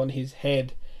GoPro was on his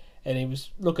head, and he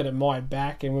was looking at my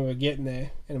back. And we were getting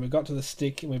there, and we got to the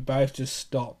stick, and we both just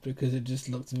stopped because it just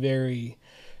looked very,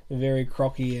 very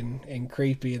crocky and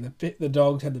creepy. And the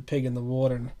dogs had the pig in the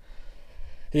water, and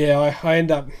yeah, I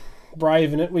ended up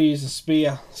braving it. We used a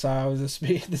spear, so the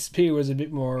spear was a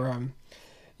bit more.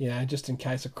 You know, just in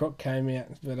case a croc came out.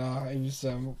 But it was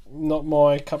not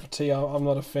my cup of tea. I'm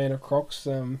not a fan of crocs.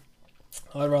 I'd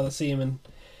rather see them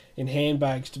in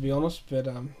handbags, to be honest. But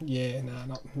not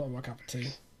my cup of tea.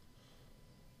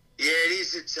 Yeah, it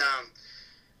is. It's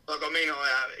like I mean,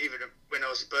 even when I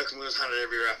was at Birkenhead, we was hunted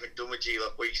everywhere up in Doomadgee.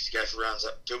 Like we used to go for runs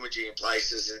up Doomadgee and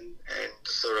places, and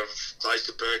sort of close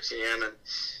to Birktown, and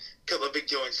a couple of big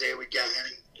joints there. We'd go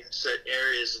hunting in certain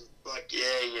areas, and like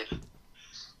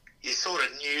you sort of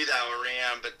knew they were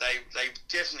around, but they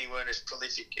definitely weren't as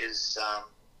prolific as,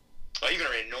 even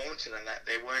around Normanton and that,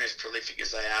 they weren't as prolific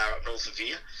as they are up north of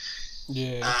here.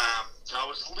 Yeah. So it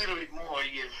was a little bit more,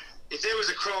 if there was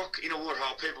a croc in a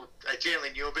waterhole, people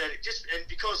generally knew about it. And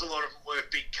because a lot of them were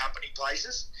big company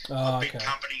places, big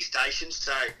company stations,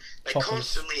 so they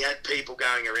constantly had people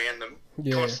going around them.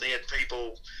 Yeah. Constantly had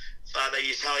people. They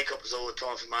used helicopters all the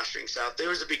time for mustering. So if there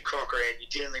was a big croc around, you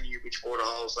generally knew which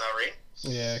waterholes they were in.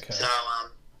 Yeah. Okay. So,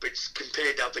 but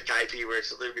compared to up the Cape here, where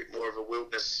it's a little bit more of a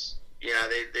wilderness,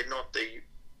 they're not the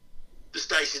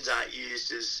stations aren't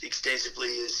used as extensively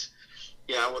as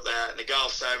what they are in the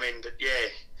Gulf. So but yeah.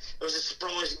 It was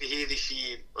surprising to hear this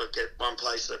year, like at one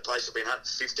place, that place I've been hunting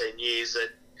for 15 years,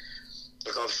 that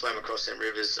I've swam across them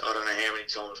rivers. I don't know how many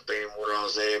times I've been in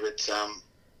waterholes there, but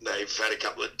they've had a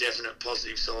couple of definite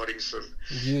positive sightings from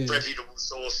reputable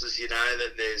sources,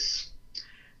 that there's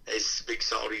big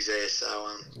salties there. So,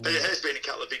 but there has been a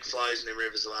couple of big flows in the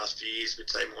rivers the last few years,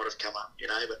 which they might have come up,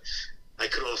 but they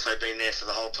could also have been there for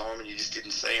the whole time and you just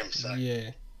didn't see them. So.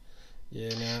 Yeah,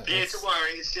 it's a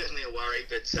worry. It's definitely a worry,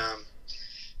 but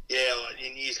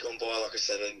in years gone by, like I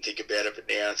said, I didn't think about it, but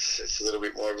now it's a little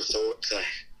bit more of a thought. So.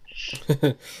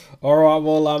 All right,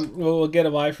 well, we'll get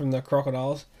away from the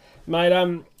crocodiles,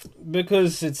 mate.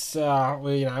 Because it's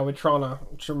we're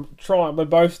we're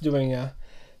both doing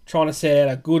trying to set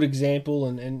out a good example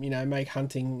and make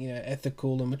hunting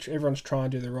ethical, and everyone's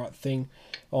trying to do the right thing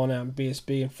on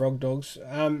BSB and Frog Dogs.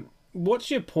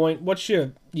 What's your point? What's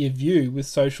your view with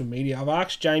social media? I've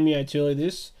asked Jamie O'Tilley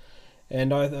this,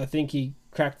 and I think he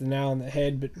cracked the nail on the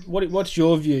head. But what's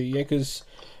your view? Yeah, because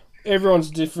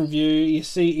everyone's different view. You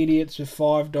see idiots with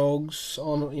 5 dogs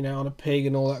on a pig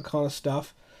and all that kind of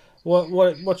stuff.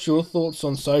 What's your thoughts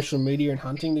on social media and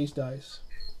hunting these days?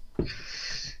 Mate,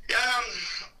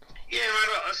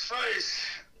 I suppose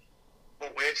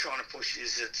what we're trying to push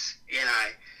is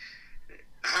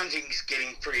hunting's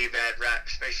getting pretty bad rap,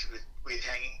 especially with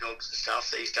hanging dogs and stuff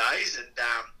these days. And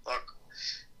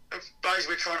I suppose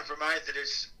we're trying to promote that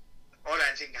I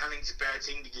don't think hunting's a bad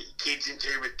thing to get your kids into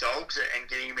with dogs and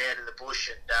getting them out in the bush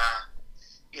and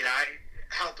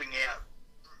helping out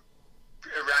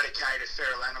eradicate a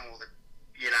feral animal that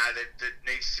that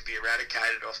needs to be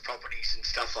eradicated off properties and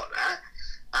stuff like that.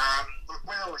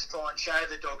 When I was trying to show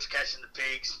the dogs catching the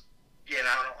pigs,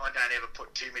 I don't ever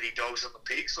put too many dogs on the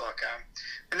pigs.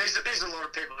 And there's a lot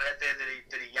of people out there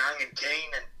that are young and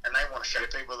keen, and they want to show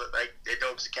people that their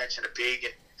dogs are catching a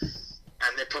pig,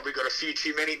 and they've probably got a few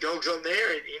too many dogs on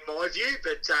there, in my view.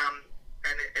 But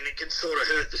and it can sort of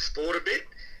hurt the sport a bit,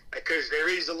 because there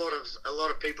is a lot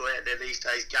of people out there these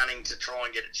days gunning to try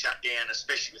and get it shut down,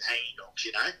 especially with hanging dogs.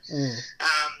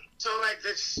 So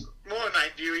that's my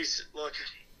main view is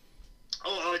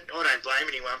I don't blame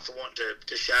anyone for wanting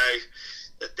to show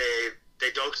that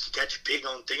their dogs can catch a pig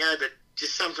on thingo, but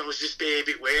just sometimes just be a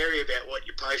bit wary about what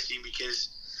you're posting, because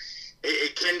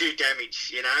it can do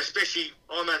damage, especially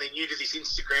I'm only new to this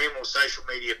Instagram or social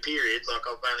media period. I've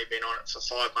only been on it for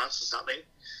 5 months or something.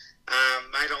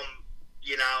 Mate,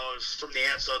 I was from the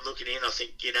outside looking in, I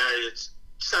think, it's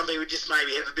somebody would just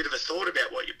maybe have a bit of a thought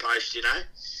about what you post,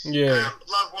 Yeah.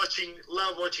 Love watching.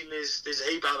 There's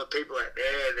a heap of other people out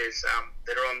there. There's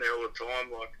that are on there all the time.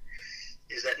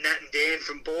 There's that Nat and Dan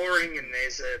from Boring, and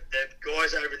there's the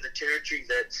guys over in the territory,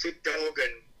 that Sick Dog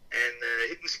and the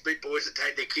Hit and Split boys that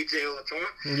take their kids out all the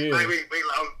time. Yeah. Mate,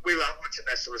 we love watching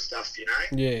that sort of stuff,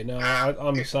 Yeah, no,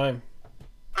 I'm the same.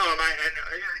 Oh, mate, and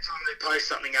every time they post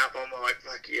something up, I'm like,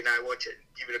 watch it,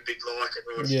 give it a big like and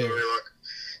write a story.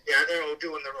 They're all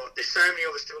doing the right. There's so many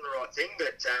of us doing the right thing,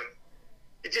 but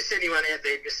it's just anyone out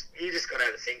there. You just got to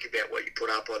have to think about what you put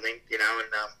up. I think and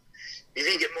you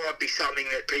think it might be something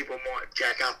that people might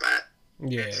jack up at.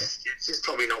 Yeah, it's just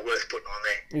probably not worth putting on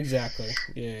there. Exactly.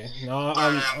 Yeah. No,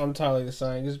 I'm totally the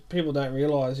same, because people don't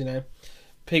realise,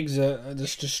 pigs are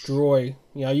just destroy.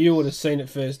 You would have seen it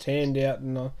firsthand out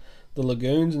in the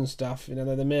lagoons and stuff. The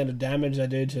amount of damage they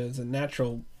do to the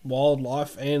natural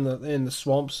wildlife and the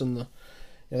swamps and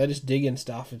they just dig and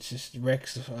stuff. It just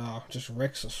wrecks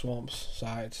the swamps. So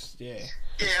it's Yeah,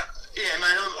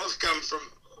 mate. I've come from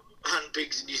hunting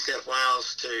pigs in New South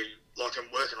Wales to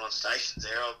I'm working on stations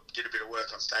there. I did a bit of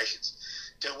work on stations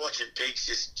to watching pigs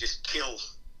just kill.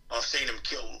 I've seen them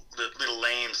kill the little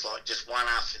lambs just one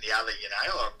after the other.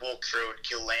 Walk through and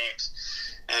kill lambs,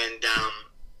 and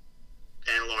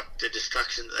the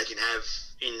destruction that they can have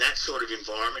in that sort of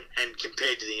environment, and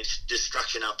compared to the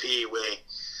destruction up here where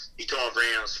you drive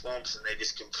around swamps and they're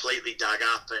just completely dug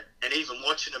up, and even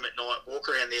watching them at night walk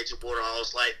around the edge of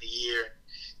waterholes late in the year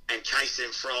and chase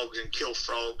them frogs and kill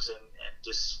frogs, and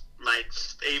just, mate,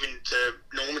 even to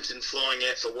Normanton flying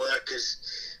out for work, because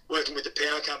working with the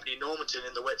power company in Normanton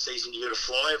in the wet season, you got to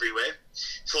fly everywhere,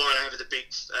 flying over the big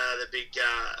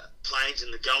plains in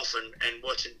the Gulf and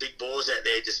watching big boars out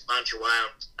there just munch away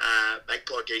on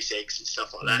magpie geese eggs and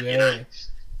stuff like that, you know.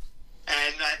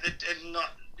 And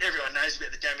not everyone knows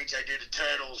about the damage they do to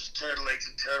turtle eggs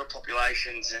and turtle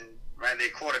populations, and they're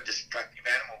quite a destructive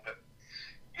animal. But,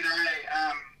 you know,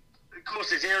 of course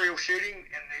there's aerial shooting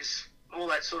and there's all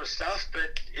that sort of stuff,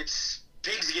 but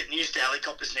pigs are getting used to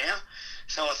helicopters now.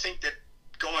 So I think that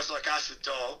guys like us with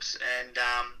dogs, and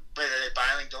whether they're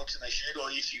bailing dogs and they shoot, or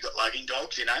if you've got lugging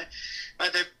dogs, you know,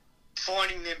 but they're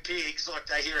finding them pigs, like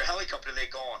they hear a helicopter, they're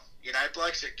gone. You know,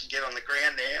 blokes that can get on the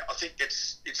ground there, I think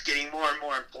it's getting more and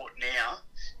more important now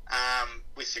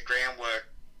with the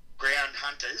ground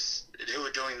hunters who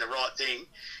are doing the right thing,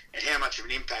 and how much of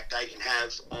an impact they can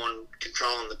have on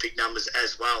controlling the pig numbers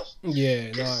as well.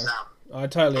 Yeah, no, I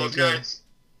totally agree.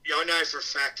 I know for a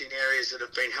fact in areas that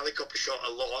have been helicopter shot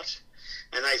a lot,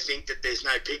 and they think that there's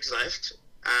no pigs left,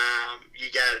 you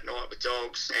go out at night with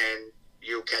dogs and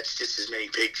you'll catch just as many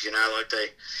pigs, you know, like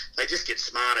they just get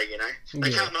smarter, you know.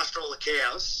 They can't muster all the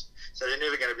cows, so they're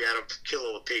never going to be able to kill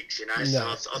all the pigs, you know.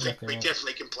 No, so I think we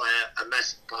definitely can play a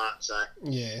massive part, so.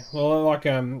 Yeah, well, like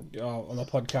on the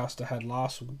podcast I had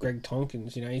last with Greg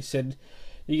Tompkins, you know, he said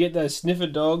you get those sniffer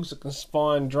dogs that can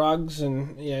find drugs,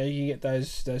 and, you know, you get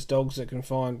those dogs that can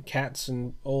find cats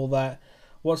and all that.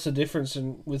 What's the difference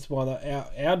with one of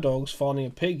our dogs finding a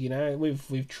pig? You know,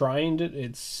 we've trained it.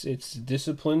 It's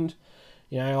disciplined.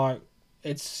 You know, like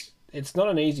it's not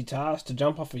an easy task to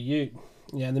jump off a ute,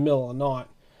 you know, in the middle of the night,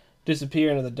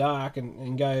 disappear into the dark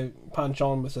and go punch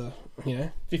on with a, you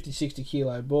know, 50, 60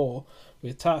 kilo boar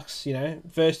with tucks. You know,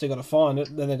 first they got to find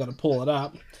it, then they got to pull it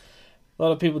up. A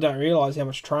lot of people don't realise how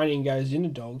much training goes into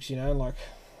dogs. You know, like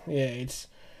it's.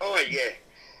 Oh yeah.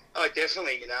 Oh,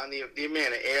 definitely, you know, and the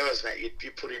amount of hours that you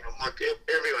put in, like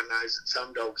everyone knows that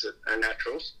some dogs are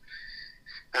naturals,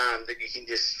 that you can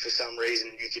just, for some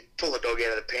reason, you could pull a dog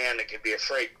out of the pound, it could be a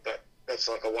freak, but that's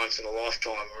like a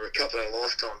once-in-a-lifetime or a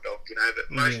couple-in-a-lifetime dog, you know, but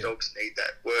most dogs need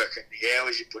that work and the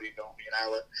hours you put in on, you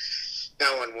know.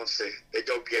 No one wants their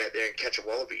dog to get out there and catch a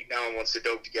wallaby. No one wants the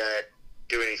dog to go out and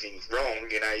do anything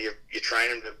wrong, you know. You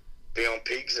train them to be on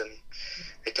pigs, and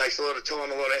it takes a lot of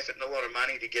time, a lot of effort and a lot of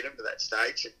money to get them to that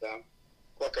stage. And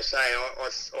like I say,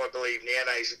 I believe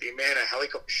nowadays that the amount of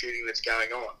helicopter shooting that's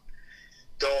going on,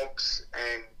 dogs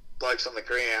and blokes on the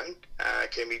ground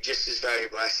can be just as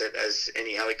valuable asset as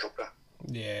any helicopter.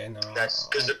 Yeah, no. That's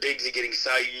because the pigs are getting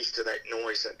so used to that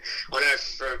noise. And I know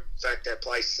for a fact that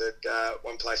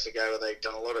one place ago where they've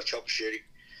done a lot of chopper shooting,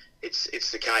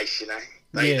 it's the case, you know.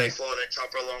 They fly that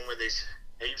chopper along with these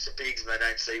heaps of pigs and they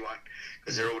don't see one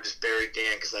because they're all just buried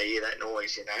down because they hear that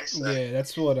noise, you know. So. Yeah,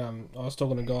 that's what I was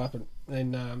talking to a guy up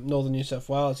in northern New South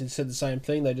Wales. He said the same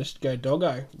thing. They just go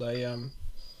doggo. They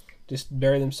just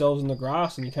bury themselves in the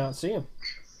grass and you can't see them.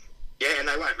 Yeah, and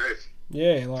they won't move.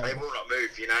 Yeah, they will not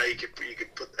move. You know, you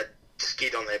could put that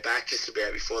skid on their back just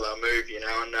about before they'll move. You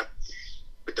know, and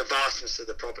with the vastness of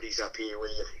the properties up here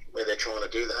where they're trying to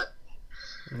do that,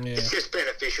 it's just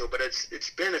beneficial. But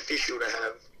it's beneficial to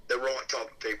have the right type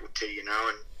of people too, you know,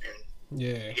 and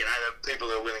you know, the people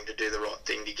who are willing to do the right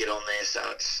thing to get on there. So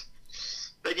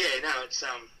it's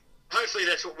hopefully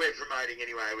that's what we're promoting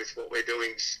anyway with what we're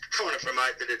doing, trying to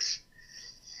promote that it's,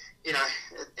 you know,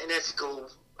 an ethical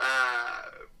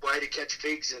way to catch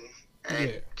pigs and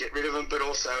get rid of them, but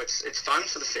also it's fun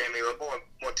for the family. Like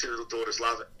my two little daughters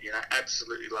love it, you know,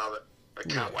 absolutely love it. I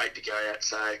can't wait to go out.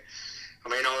 So, I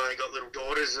mean, I only got little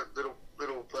daughters, little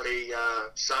bloody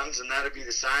sons, and that'd be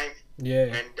the same. Yeah.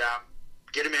 And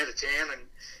get them out of town and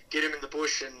get them in the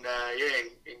bush and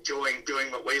enjoying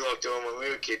doing what we liked doing when we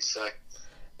were kids. So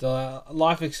the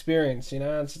life experience, you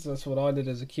know, that's what I did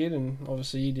as a kid, and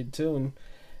obviously you did too. And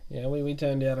yeah, we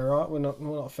turned out alright. We're not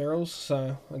ferals,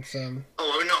 so it's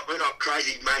Oh, we're not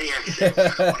crazy maniacs.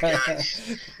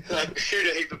 Like shoot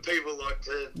a heap of people like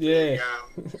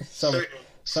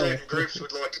certain groups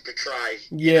would like to portray.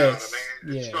 You know what I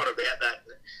mean? It's not about that.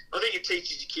 I think it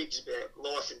teaches your kids about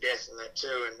life and death and that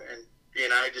too, and you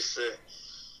know, just the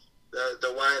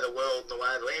way of the world and the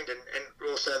way of the land, and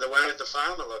also the way of the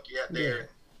farmer. Like you out there and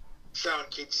showing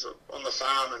kids on the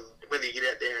farm, and whether you get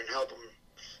out there and help them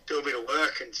do a bit of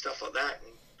work and stuff like that.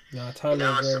 And, no, I totally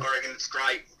agree. I reckon it's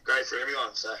great for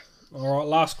everyone. So. All right,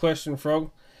 last question,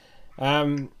 Frog.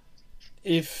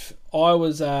 If I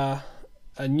was a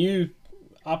new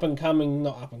not up and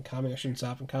coming, I shouldn't say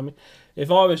up and coming. If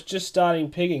I was just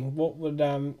starting pigging, what would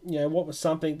what was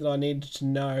something that I needed to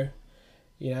know?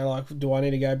 You know, like, do I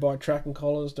need to go buy tracking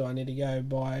collars? Do I need to go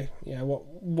buy,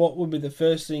 what would be the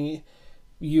first thing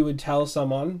you would tell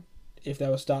someone if they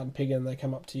were starting pigging and they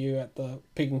come up to you at the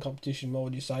pigging competition, what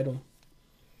would you say to them?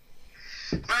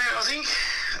 Mate, I think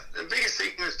the biggest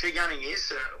thing with pig hunting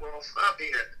is, far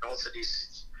being at the north,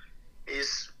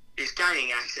 is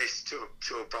gaining access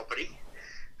to a property.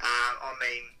 I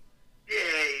mean,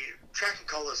 yeah, tracking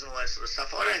collars and all that sort of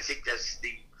stuff. I don't think that's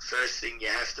the first thing you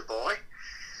have to buy.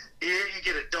 You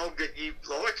get a dog that you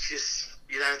like, just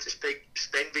you don't have to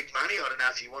spend big money. I don't know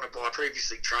if you want to buy a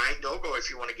previously trained dog or if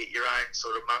you want to get your own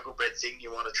sort of mongrel bred thing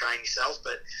you want to train yourself.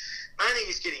 But main thing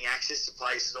is getting access to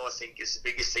places, I think, is the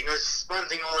biggest thing. It's one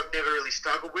thing I've never really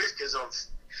struggled with because I've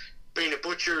been a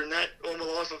butcher and that all my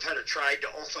life. I've had a trade to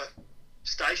offer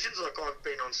stations. Like I've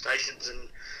been on stations and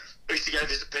I used to go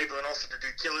visit people and offer to do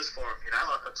killers for them, you know,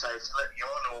 like I'd say, if you let me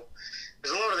on, or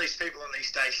there's a lot of these people on these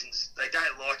stations, they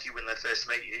don't like you when they first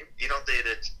meet you. You're not there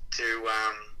to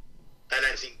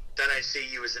they don't see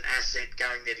you as an asset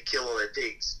going there to kill all their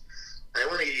pigs. They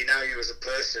want to get to know you as a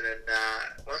person, and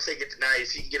once they get to know you,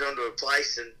 if you can get onto a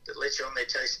place and that lets you on there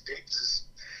chasing pigs,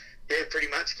 pretty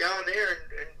much go on there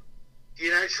and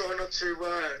you know, try not to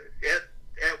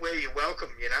out where you're welcome,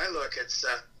 you know, like it's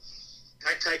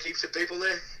don't take heaps of people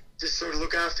there. Just sort of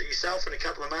look after yourself and a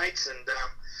couple of mates, and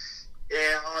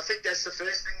I think that's the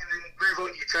first thing, and then move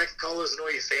on to your tracking collars and all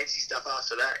your fancy stuff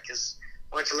after that. Because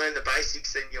once you learn the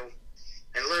basics, then you'll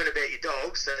learn about your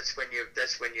dogs. That's when you'll be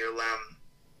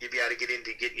able to get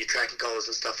into getting your tracking collars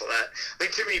and stuff like that. I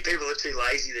think too many people are too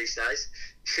lazy these days.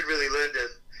 You should really learn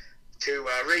to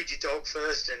read your dog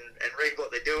first and read what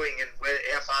they're doing and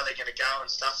how far they're going to go and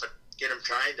stuff, and get them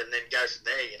trained, and then go from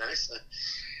there. You know, so.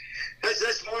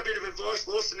 That's my bit of advice,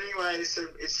 Lawson, anyway. It's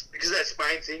because that's the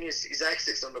main thing is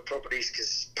access on the properties,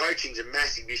 because poaching's a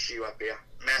massive issue up here.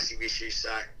 Massive issue,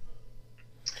 so...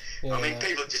 Yeah. I mean,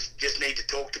 people just need to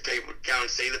talk to people, go and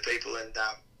see the people, and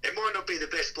it might not be the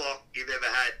best block you've ever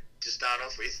had to start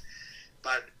off with,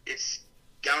 but it's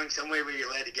going somewhere where you're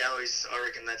allowed to go is, I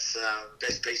reckon, that's the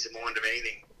best peace of mind of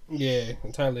anything. Yeah,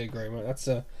 I totally agree, mate. That's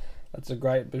a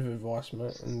great bit of advice,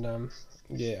 mate, and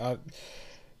I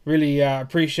really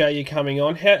appreciate you coming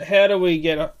on. How do we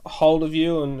get a hold of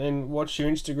you and watch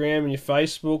your Instagram and your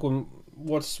Facebook, and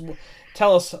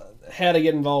tell us how to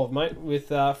get involved, mate, with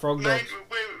Frog Dogs? Mate,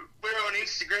 we're on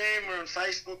Instagram, we're on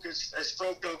Facebook as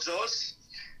Frog Dogs Oz.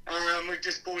 We've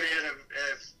just bought out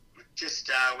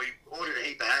we ordered a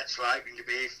heap of hats for hoping to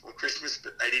be here for Christmas,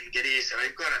 but they didn't get here, so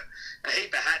we've got a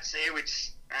heap of hats there,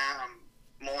 which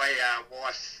my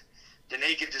wife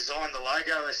Danica designed the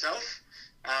logo herself.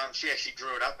 She actually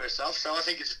drew it up herself, so I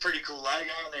think it's a pretty cool logo,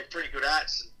 and they're pretty good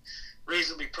hats and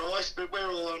reasonably priced. But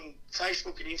we're all on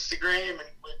Facebook and Instagram, and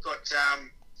we've got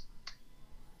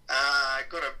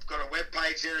a web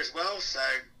page there as well. So,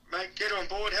 mate, get on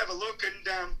board, have a look,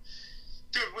 and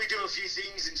we do a few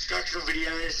things, instructional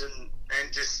videos, and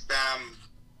just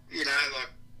you know, like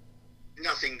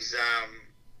nothing's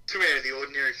too out of the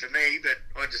ordinary for me, but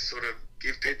I just sort of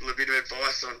give people a bit of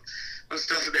advice on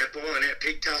stuff about boiling out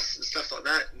pig tusks and stuff like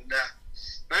that. And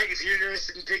mate, if you're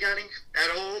interested in pig hunting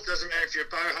at all, doesn't matter if you're a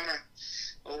bow hunter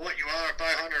or what you are, a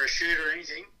bow hunter, a shooter, or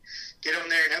anything, get on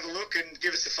there and have a look and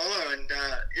give us a follow. And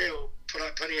we'll put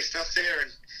up plenty of stuff there,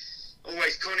 and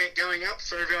always content going up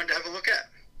for everyone to have a look at.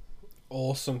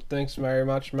 Awesome, thanks very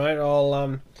much, mate.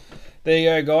 I'll there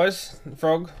you go, guys.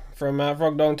 Frog from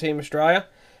Frog Dog Team Australia.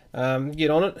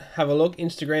 Get on it, have a look,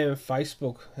 Instagram and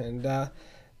Facebook, and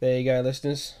there you go,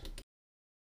 listeners.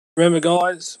 Remember,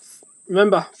 guys,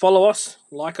 follow us,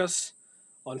 like us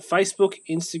on Facebook,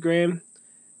 Instagram,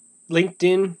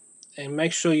 LinkedIn, and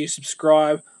make sure you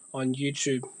subscribe on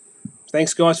YouTube.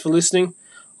 Thanks, guys, for listening.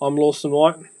 I'm Lawson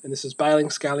White, and this is Bailing,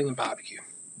 Scaling, and Barbecue.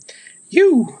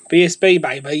 BSB,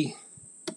 baby.